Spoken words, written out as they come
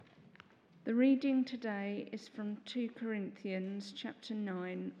The reading today is from 2 Corinthians chapter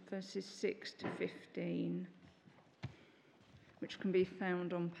 9, verses 6 to 15, which can be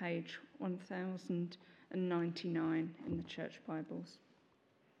found on page 1099 in the Church Bibles.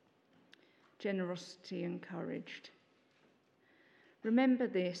 Generosity encouraged. Remember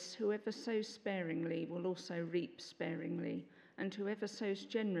this, whoever sows sparingly will also reap sparingly, and whoever sows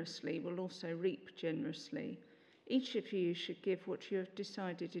generously will also reap generously. Each of you should give what you have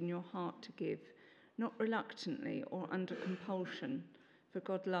decided in your heart to give, not reluctantly or under compulsion, for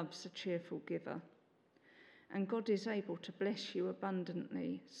God loves a cheerful giver. And God is able to bless you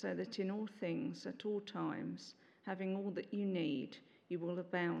abundantly, so that in all things, at all times, having all that you need, you will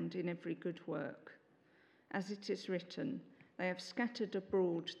abound in every good work. As it is written, they have scattered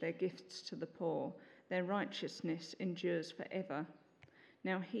abroad their gifts to the poor, their righteousness endures forever.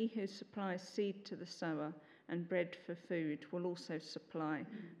 Now he who supplies seed to the sower and bread for food will also supply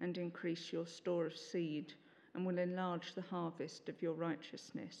and increase your store of seed, and will enlarge the harvest of your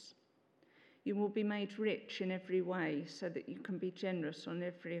righteousness. You will be made rich in every way, so that you can be generous on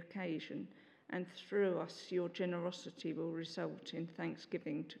every occasion, and through us your generosity will result in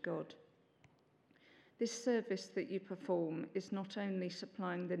thanksgiving to God. This service that you perform is not only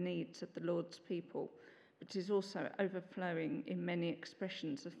supplying the needs of the Lord's people, but is also overflowing in many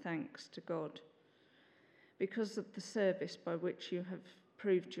expressions of thanks to God. Because of the service by which you have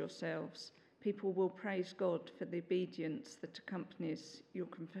proved yourselves, people will praise God for the obedience that accompanies your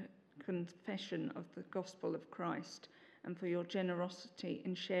confession of the gospel of Christ, and for your generosity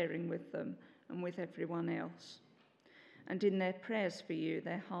in sharing with them and with everyone else. And in their prayers for you,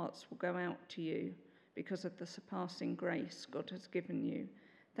 their hearts will go out to you because of the surpassing grace God has given you.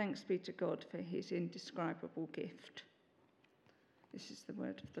 Thanks be to God for his indescribable gift. This is the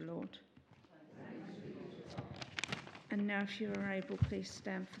word of the Lord. And now, if you are able, please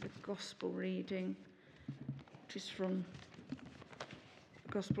stand for the gospel reading, which is from the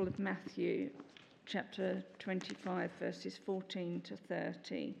Gospel of Matthew, chapter 25, verses 14 to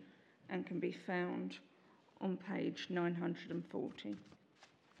 30, and can be found on page 940.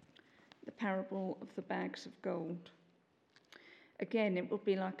 The parable of the bags of gold. Again, it would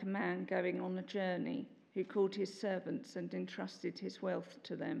be like a man going on a journey who called his servants and entrusted his wealth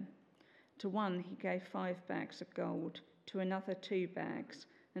to them. To one he gave 5 bags of gold, to another 2 bags,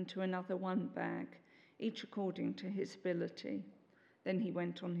 and to another 1 bag, each according to his ability. Then he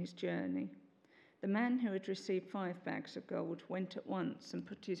went on his journey. The man who had received 5 bags of gold went at once and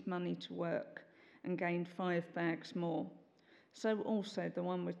put his money to work and gained 5 bags more. So also the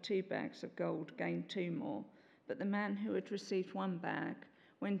one with 2 bags of gold gained 2 more. But the man who had received 1 bag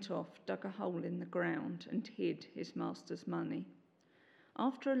went off, dug a hole in the ground, and hid his master's money.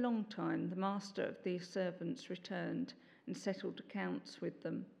 After a long time, the master of these servants returned and settled accounts with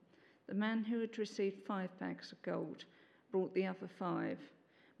them. The man who had received 5 bags of gold brought the other 5.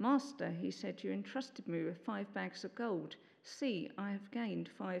 Master, he said, you entrusted me with 5 bags of gold. See, I have gained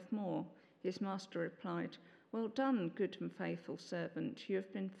 5 more. His master replied, well done, good and faithful servant. You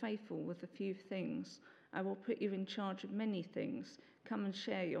have been faithful with a few things. I will put you in charge of many things. Come and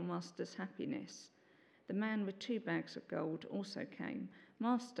share your master's happiness. The man with 2 bags of gold also came.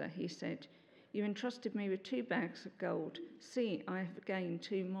 Master, he said, you entrusted me with 2 bags of gold. See, I have gained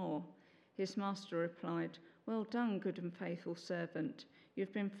 2 more. His master replied, well done, good and faithful servant. You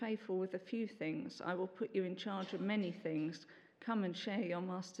have been faithful with a few things. I will put you in charge of many things. Come and share your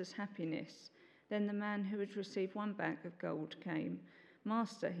master's happiness. Then the man who had received 1 bag of gold came.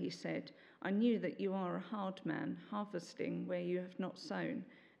 Master, he said, I knew that you are a hard man, harvesting where you have not sown,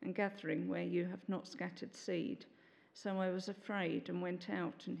 and gathering where you have not scattered seed. So I was afraid and went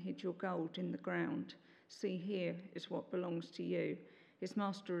out and hid your gold in the ground. See, here is what belongs to you. His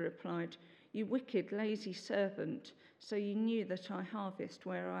master replied, you wicked, lazy servant, so you knew that I harvest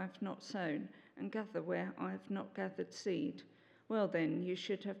where I have not sown, and gather where I have not gathered seed. Well then, you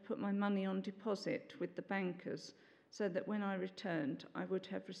should have put my money on deposit with the bankers, so that when I returned, I would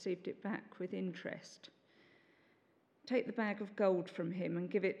have received it back with interest. Take the bag of gold from him and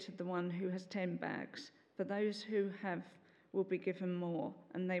give it to the one who has 10 bags. For those who have will be given more,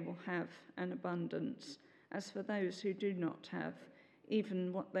 and they will have an abundance. As for those who do not have,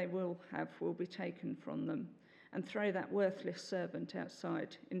 even what they will have will be taken from them. And throw that worthless servant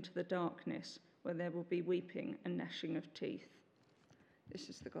outside into the darkness, where there will be weeping and gnashing of teeth. This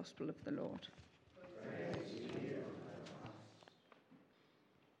is the gospel of the Lord. Praise to you.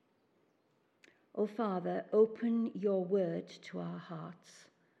 O Father, open your word to our hearts,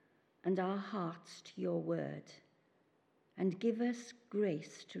 and our hearts to your word, and give us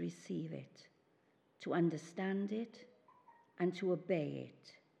grace to receive it, to understand it, and to obey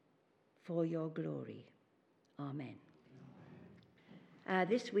it. for your glory. Amen.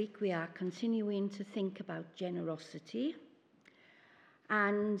 This week we are continuing to think about generosity,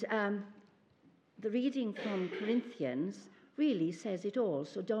 and the reading from Corinthians really says it all.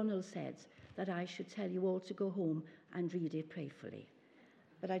 So Donald says that I should tell you all to go home and read it prayerfully.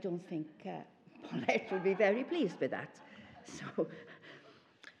 But I don't think Paulette will be very pleased with that. So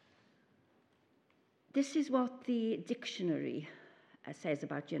this is what the dictionary says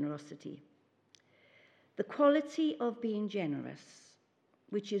about generosity. The quality of being generous,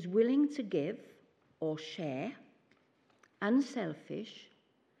 which is willing to give or share, unselfish,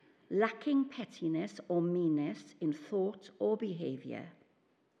 lacking pettiness or meanness in thought or behavior,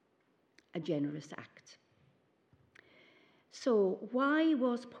 a generous act. So why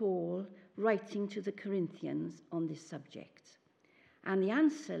was Paul writing to the Corinthians on this subject? And the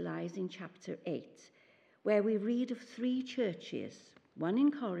answer lies in chapter 8, where we read of 3 churches, one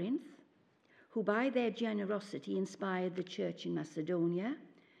in Corinth, who by their generosity inspired the church in Macedonia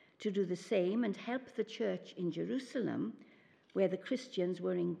to do the same and help the church in Jerusalem, where the Christians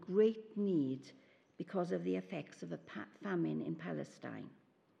were in great need because of the effects of a famine in Palestine.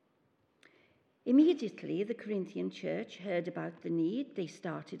 Immediately, the Corinthian church heard about the need. They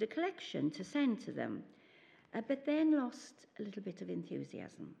started a collection to send to them, but then lost a little bit of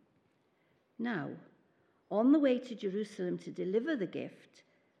enthusiasm. Now, on the way to Jerusalem to deliver the gift,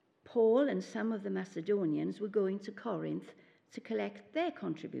 Paul and some of the Macedonians were going to Corinth to collect their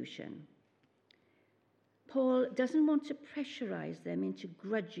contribution. Paul doesn't want to pressurize them into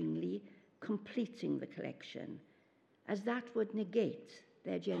grudgingly completing the collection, as that would negate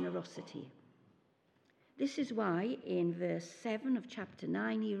their generosity. This is why in verse 7 of chapter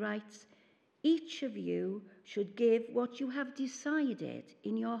 9 he writes, "Each of you should give what you have decided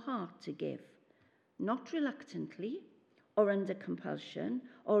in your heart to give, not reluctantly or under compulsion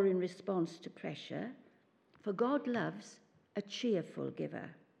or in response to pressure, for God loves a cheerful giver."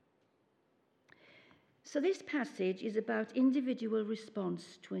 So this passage is about individual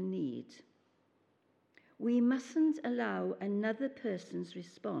response to a need. We mustn't allow another person's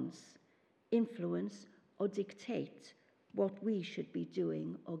response influence or dictate what we should be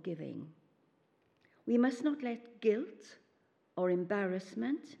doing or giving. We must not let guilt or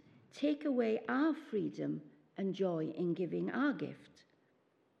embarrassment take away our freedom and joy in giving our gift.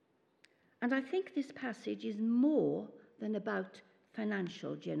 And I think this passage is more than about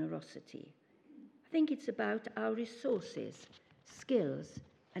financial generosity. I think it's about our resources, skills,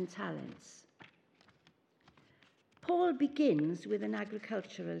 and talents. Paul begins with an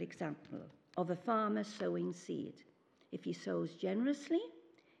agricultural example of a farmer sowing seed. If he sows generously,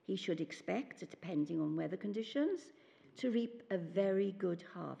 he should expect, depending on weather conditions, to reap a very good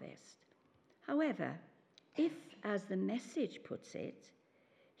harvest. However, if, as the Message puts it,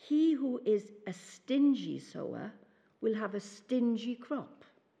 he who is a stingy sower will have a stingy crop.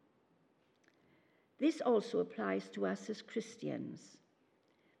 This also applies to us as Christians.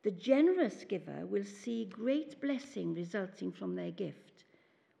 The generous giver will see great blessing resulting from their gift,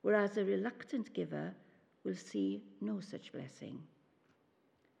 whereas a reluctant giver will see no such blessing.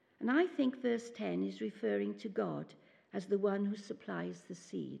 And I think verse 10 is referring to God as the one who supplies the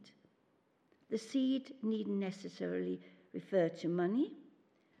seed. The seed needn't necessarily refer to money,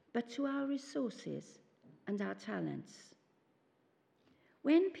 but to our resources and our talents.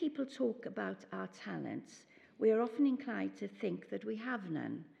 When people talk about our talents, we are often inclined to think that we have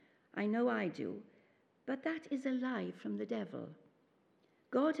none. I know I do, but that is a lie from the devil.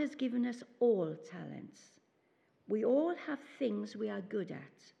 God has given us all talents. We all have things we are good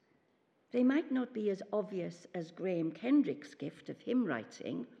at. They might not be as obvious as Graham Kendrick's gift of hymn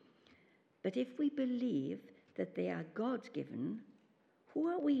writing, but if we believe that they are God-given, who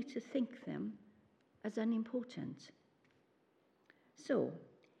are we to think them as unimportant? So,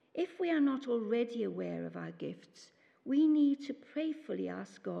 if we are not already aware of our gifts, we need to prayerfully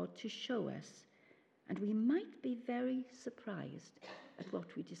ask God to show us, and we might be very surprised at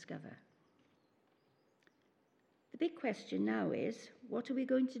what we discover. The big question now is, what are we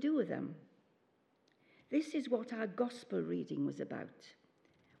going to do with them? This is what our gospel reading was about.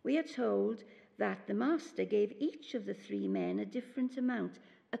 We are told that the master gave each of the 3 men a different amount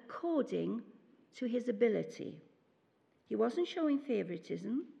according to his ability. He wasn't showing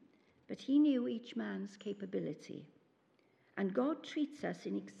favoritism, but he knew each man's capability. And God treats us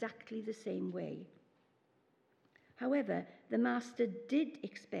in exactly the same way. However, the master did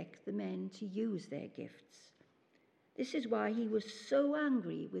expect the men to use their gifts. This is why he was so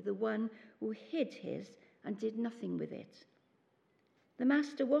angry with the one who hid his and did nothing with it. The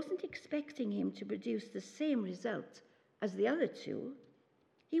master wasn't expecting him to produce the same result as the other 2.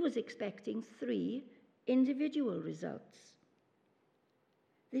 He was expecting 3 individual results.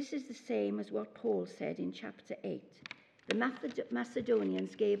 This is the same as what Paul said in chapter 8. The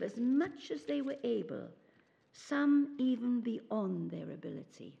Macedonians gave as much as they were able, some even beyond their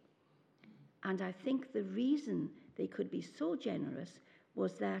ability. And I think the reason they could be so generous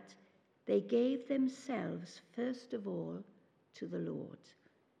was that they gave themselves first of all to the Lord.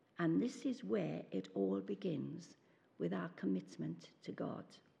 And this is where it all begins, with our commitment to God.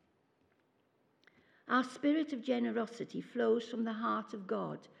 Our spirit of generosity flows from the heart of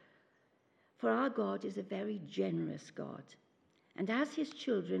God, for our God is a very generous God. And as his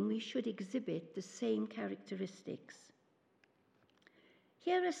children, we should exhibit the same characteristics.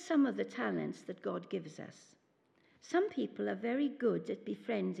 Here are some of the talents that God gives us. Some people are very good at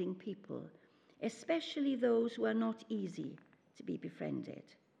befriending people, especially those who are not easy to be befriended.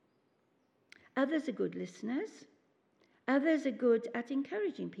 Others are good listeners. Others are good at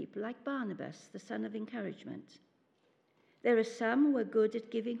encouraging people, like Barnabas, the son of encouragement. There are some who are good at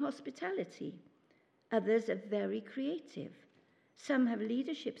giving hospitality. Others are very creative. Some have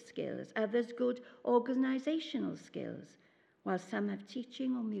leadership skills, others good organizational skills, while some have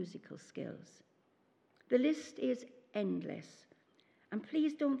teaching or musical skills. The list is endless. And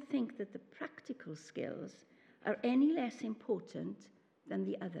please don't think that the practical skills are any less important than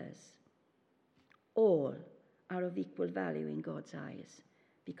the others. All are of equal value in God's eyes,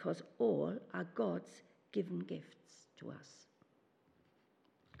 because all are God's given gifts to us.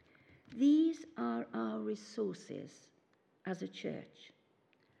 These are our resources as a church.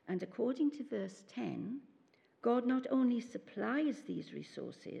 And according to verse 10, God not only supplies these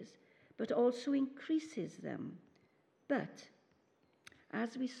resources, but also increases them. But,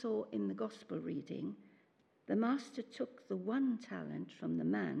 as we saw in the gospel reading, the master took the 1 talent from the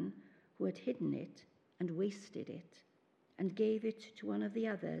man who had hidden it and wasted it, and gave it to one of the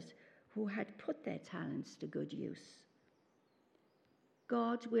others who had put their talents to good use.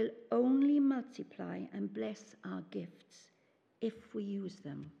 God will only multiply and bless our gifts if we use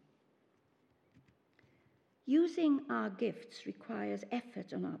them. Using our gifts requires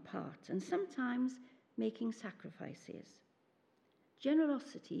effort on our part and sometimes making sacrifices.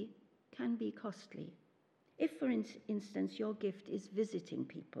 Generosity can be costly. If, for instance, your gift is visiting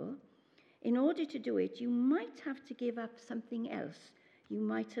people, in order to do it, you might have to give up something else you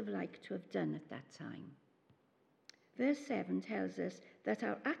might have liked to have done at that time. Verse 7 tells us that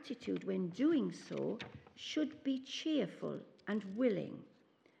our attitude when doing so should be cheerful and willing,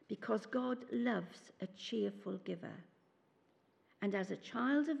 because God loves a cheerful giver. And as a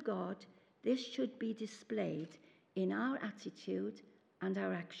child of God, this should be displayed in our attitude and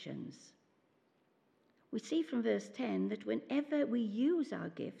our actions. We see from verse 10 that whenever we use our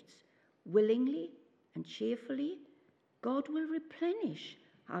gifts willingly and cheerfully, God will replenish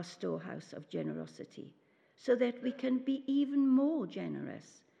our storehouse of generosity so that we can be even more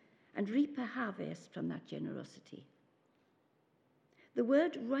generous and reap a harvest from that generosity. The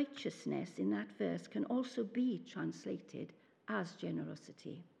word righteousness in that verse can also be translated as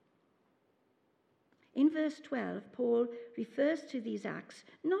generosity. In verse 12, Paul refers to these acts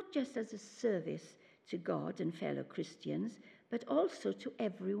not just as a service to God and fellow Christians, but also to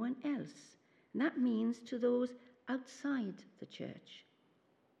everyone else. And that means to those outside the church.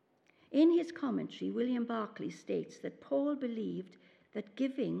 In his commentary, William Barclay states that Paul believed that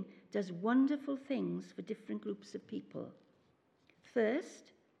giving does wonderful things for different groups of people.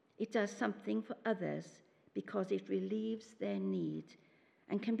 First, it does something for others because it relieves their need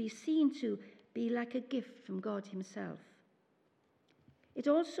and can be seen to be like a gift from God himself. It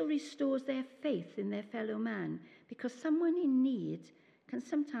also restores their faith in their fellow man, because someone in need can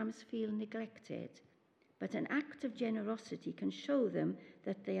sometimes feel neglected, but an act of generosity can show them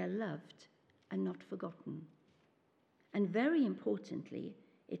that they are loved and not forgotten. And very importantly,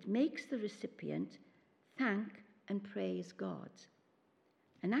 it makes the recipient thank and praise God.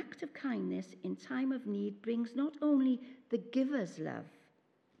 An act of kindness in time of need brings not only the giver's love,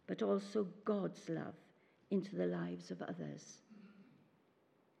 but also God's love into the lives of others.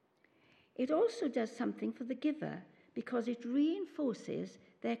 It also does something for the giver because it reinforces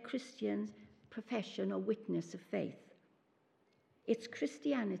their Christian profession or witness of faith. It's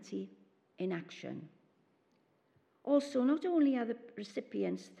Christianity in action. Also, not only are the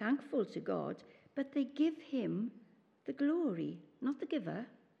recipients thankful to God, but they give him the glory, not the giver.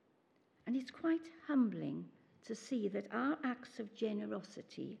 And it's quite humbling to see that our acts of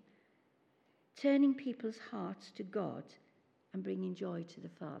generosity, turning people's hearts to God and bringing joy to the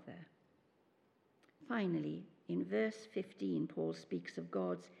Father. Finally, in verse 15, Paul speaks of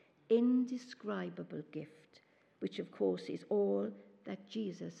God's indescribable gift, which of course is all that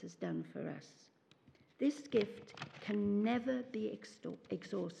Jesus has done for us. This gift can never be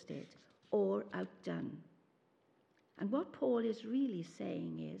exhausted or outdone. And what Paul is really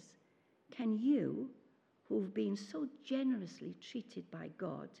saying is, can you, who've been so generously treated by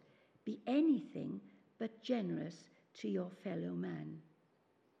God, be anything but generous to your fellow man?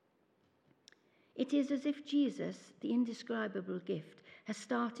 It is as if Jesus, the indescribable gift, has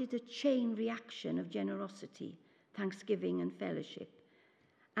started a chain reaction of generosity, thanksgiving, and fellowship.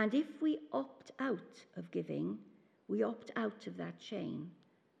 And if we opt out of giving, we opt out of that chain,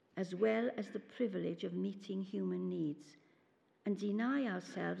 as well as the privilege of meeting human needs, and deny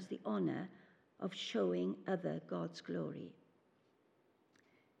ourselves the honor of showing other God's glory.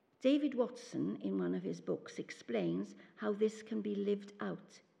 David Watson, in one of his books, explains how this can be lived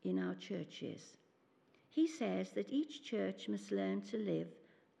out in our churches. He says that each church must learn to live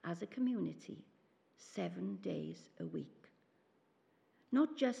as a community, 7 days a week.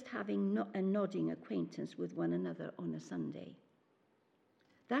 Not just having a nodding acquaintance with one another on a Sunday.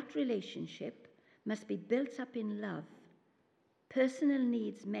 That relationship must be built up in love, personal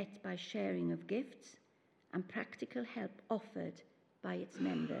needs met by sharing of gifts, and practical help offered by its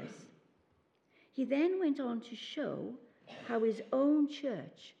members. He then went on to show how his own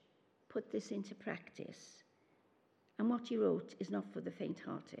church put this into practice. And what he wrote is not for the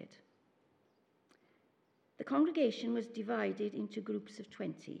faint-hearted. The congregation was divided into groups of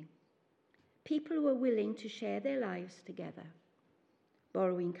 20. People who were willing to share their lives together,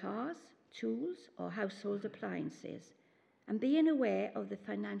 borrowing cars, tools, or household appliances, and being aware of the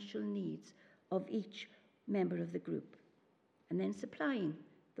financial needs of each member of the group, and then supplying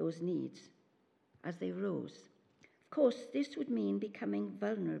those needs as they rose. Of course, this would mean becoming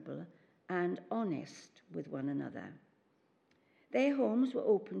vulnerable and honest with one another. Their homes were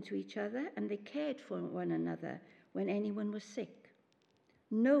open to each other, and they cared for one another when anyone was sick.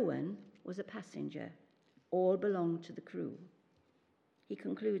 No one was a passenger. All belonged to the crew. He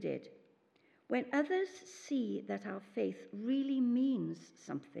concluded, when others see that our faith really means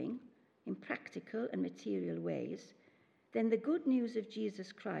something in practical and material ways, then the good news of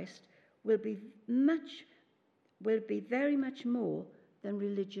Jesus Christ will be very much more than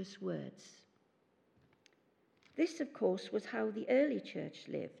religious words. This, of course, was how the early church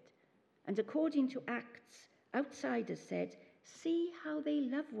lived, and according to Acts, outsiders said, see how they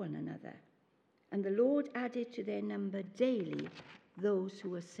love one another. And the Lord added to their number daily those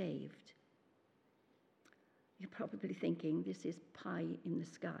who were saved. You're probably thinking, this is pie in the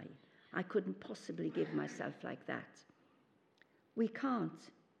sky. I couldn't possibly give myself like that. We can't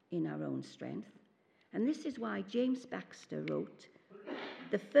in our own strength. And this is why James Baxter wrote,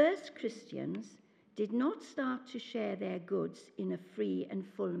 the first Christians did not start to share their goods in a free and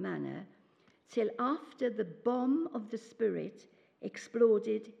full manner till after the bomb of the Spirit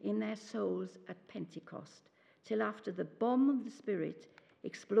exploded in their souls at Pentecost. Till after the bomb of the Spirit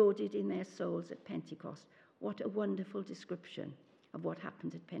exploded in their souls at Pentecost. What a wonderful description of what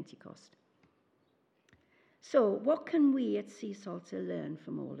happened at Pentecost. So, what can we at Sea Salter learn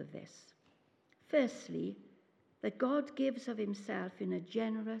from all of this? Firstly, that God gives of himself in a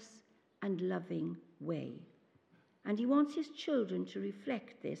generous and loving way. And he wants his children to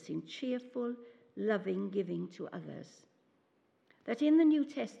reflect this in cheerful, loving giving to others. That in the New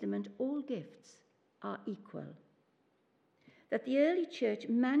Testament, all gifts are equal. That the early church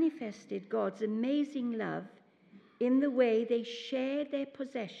manifested God's amazing love in the way they shared their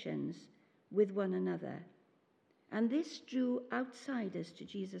possessions with one another. And this drew outsiders to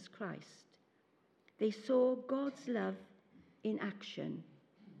Jesus Christ. They saw God's love in action,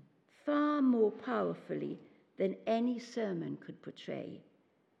 far more powerfully than any sermon could portray,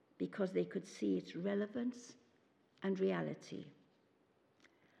 because they could see its relevance and reality.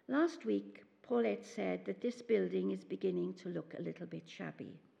 Last week, Paulette said that this building is beginning to look a little bit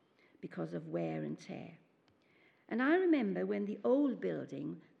shabby because of wear and tear. And I remember when the old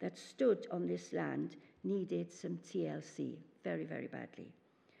building that stood on this land needed some TLC very, very badly.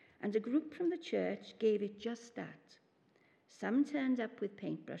 And a group from the church gave it just that. Some turned up with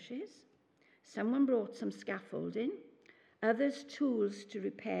paintbrushes, someone brought some scaffolding, others tools to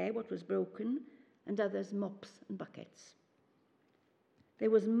repair what was broken, and others mops and buckets. There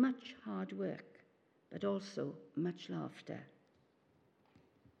was much hard work, but also much laughter.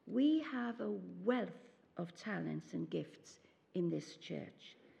 We have a wealth of talents and gifts in this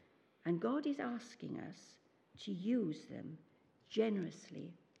church, and God is asking us to use them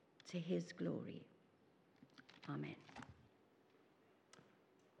generously to his glory. Amen.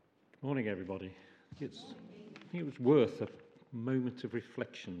 Morning, everybody. I think it was worth a moment of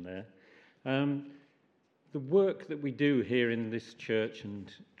reflection there. The work that we do here in this church and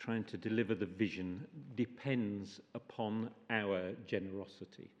trying to deliver the vision depends upon our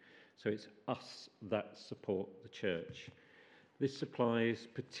generosity. So it's us that support the church. This applies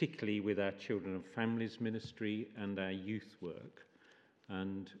particularly with our children and families ministry and our youth work.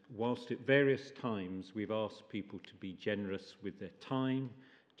 And whilst at various times we've asked people to be generous with their time,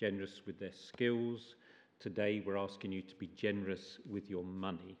 generous with their skills, today we're asking you to be generous with your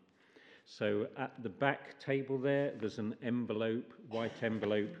money. So at the back table there's an envelope, white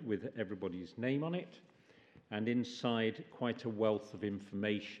envelope with everybody's name on it, and inside quite a wealth of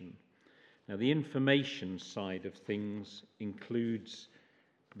information. Now the information side of things includes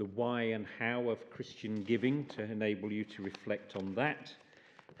the why and how of Christian giving to enable you to reflect on that,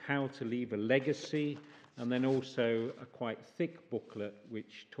 how to leave a legacy, and then also a quite thick booklet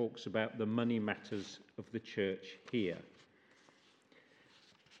which talks about the money matters of the church here.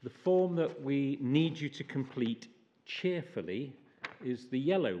 The form that we need you to complete cheerfully is the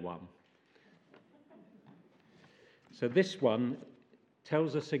yellow one. So this one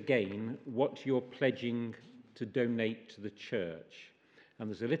tells us again what you're pledging to donate to the church.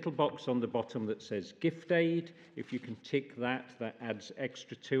 And there's a little box on the bottom that says gift aid. If you can tick that, that adds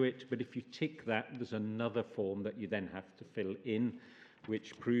extra to it. But if you tick that, there's another form that you then have to fill in,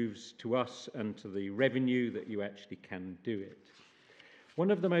 which proves to us and to the revenue that you actually can do it. One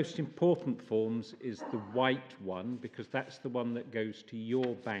of the most important forms is the white one, because that's the one that goes to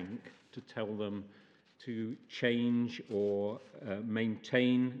your bank to tell them to change or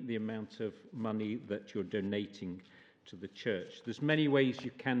maintain the amount of money that you're donating to the church. There's many ways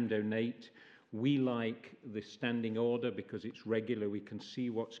you can donate. We like the standing order because it's regular. We can see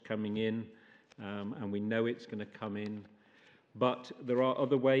what's coming in and we know it's going to come in. But there are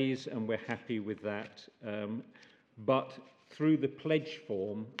other ways and we're happy with that. But through the pledge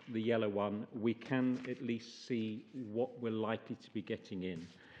form, the yellow one, we can at least see what we're likely to be getting in.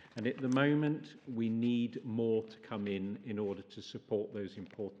 And at the moment, we need more to come in order to support those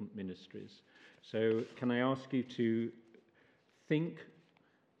important ministries. So can I ask you to think,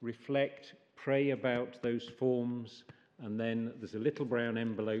 reflect, pray about those forms, and then there's a little brown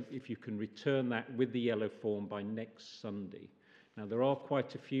envelope if you can return that with the yellow form by next Sunday. Now, there are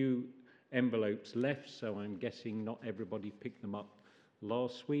quite a few envelopes left, so I'm guessing not everybody picked them up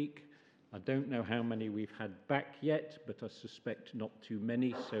last week. I don't know how many we've had back yet, but I suspect not too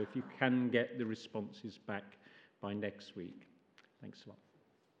many. So if you can get the responses back by next week. Thanks a lot.